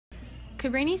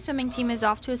Cabrini's swimming team is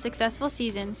off to a successful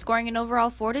season, scoring an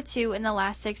overall 4-2 in the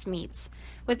last 6 meets.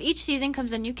 With each season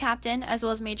comes a new captain, as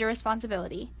well as major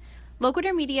responsibility.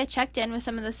 Loquitur Media checked in with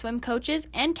some of the swim coaches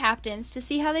and captains to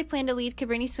see how they plan to lead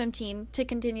Cabrini's swim team to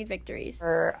continued victories.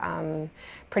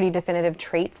 Pretty definitive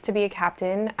traits to be a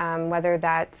captain, whether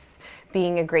that's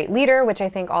being a great leader, which I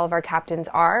think all of our captains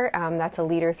are. That's a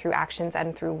leader through actions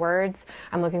and through words.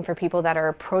 I'm looking for people that are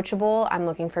approachable. I'm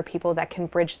looking for people that can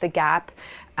bridge the gap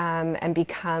and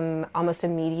become almost a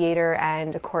mediator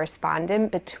and a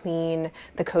correspondent between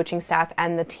the coaching staff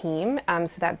and the team,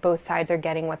 so that both sides are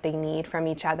getting what they need from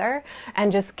each other.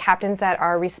 And just captains that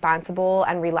are responsible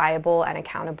and reliable and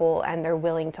accountable, and they're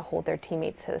willing to hold their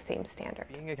teammates to the same standard.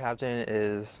 Being a captain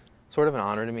is sort of an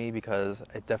honor to me because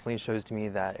it definitely shows to me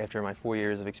that after my 4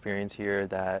 years of experience here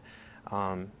that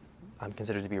I'm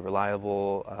considered to be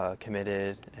reliable,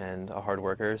 committed, and a hard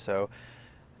worker. So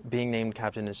being named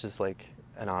captain is just like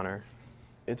an honor.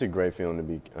 It's a great feeling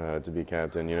to be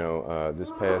captain. You know,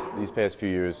 these past few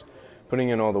years, putting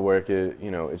in all the work,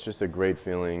 it's just a great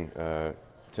feeling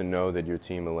to know that your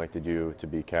team elected you to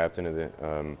be captain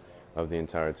of the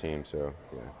entire team. So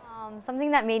yeah.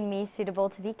 Something that made me suitable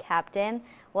to be captain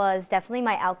was definitely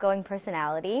my outgoing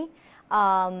personality.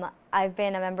 I've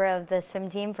been a member of the swim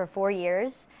team for 4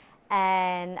 years,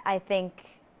 and I think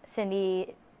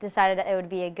Cindy decided that it would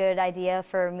be a good idea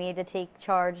for me to take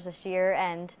charge this year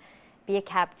and be a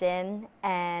captain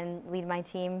and lead my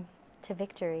team to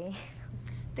victory.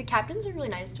 The captains are really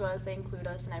nice to us. They include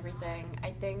us in everything.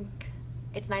 I think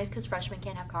it's nice because freshmen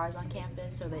can't have cars on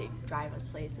campus, so they drive us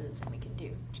places and we can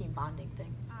do team bonding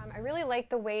things. I really like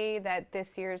the way that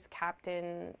this year's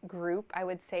captain group, I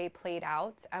would say, played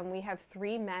out. We have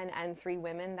 3 men and 3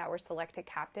 women that were selected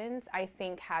captains. I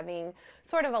think having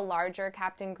sort of a larger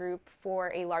captain group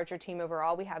for a larger team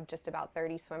overall, we have just about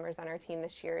 30 swimmers on our team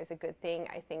this year, is a good thing.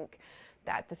 I think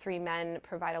that the 3 men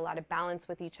provide a lot of balance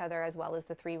with each other as well as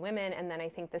the 3 women, and then I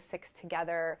think the 6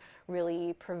 together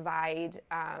really provide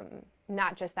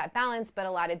not just that balance, but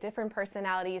a lot of different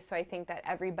personalities. So I think that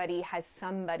everybody has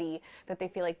somebody that they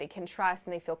feel like they can trust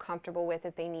and they feel comfortable with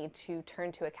if they need to turn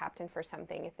to a captain for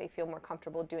something, if they feel more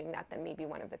comfortable doing that than maybe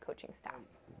one of the coaching staff.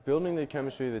 Building the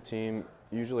chemistry of the team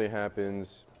usually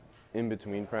happens in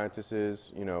between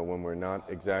practices, you know, when we're not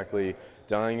exactly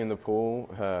dying in the pool.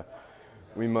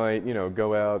 We might,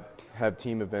 go out, have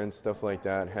team events, stuff like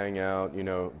that, hang out,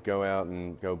 go out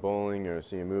and go bowling or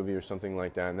see a movie or something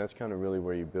like that. And that's kind of really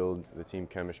where you build the team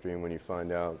chemistry, and when you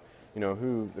find out,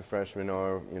 who the freshmen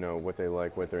are, what they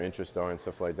like, what their interests are and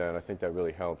stuff like that. I think that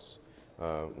really helps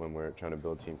when we're trying to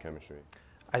build team chemistry.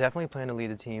 I definitely plan to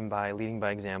lead the team by leading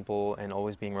by example and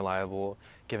always being reliable,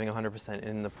 giving 100%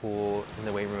 in the pool, in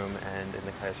the weight room, and in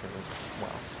the classroom as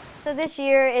well. So this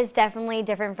year is definitely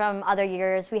different from other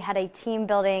years. We had a team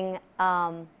building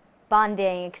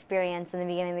bonding experience in the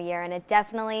beginning of the year, and it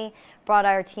definitely brought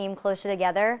our team closer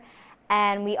together.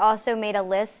 And we also made a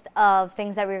list of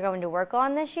things that we were going to work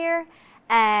on this year,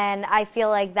 and I feel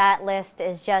like that list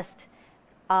is just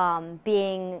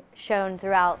being shown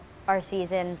throughout our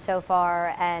season so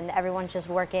far, and everyone's just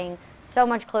working so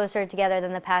much closer together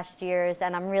than the past years,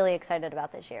 and I'm really excited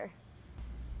about this year.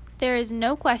 There is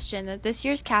no question that this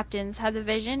year's captains have the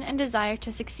vision and desire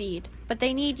to succeed, but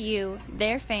they need you,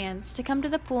 their fans, to come to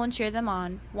the pool and cheer them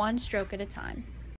on, one stroke at a time.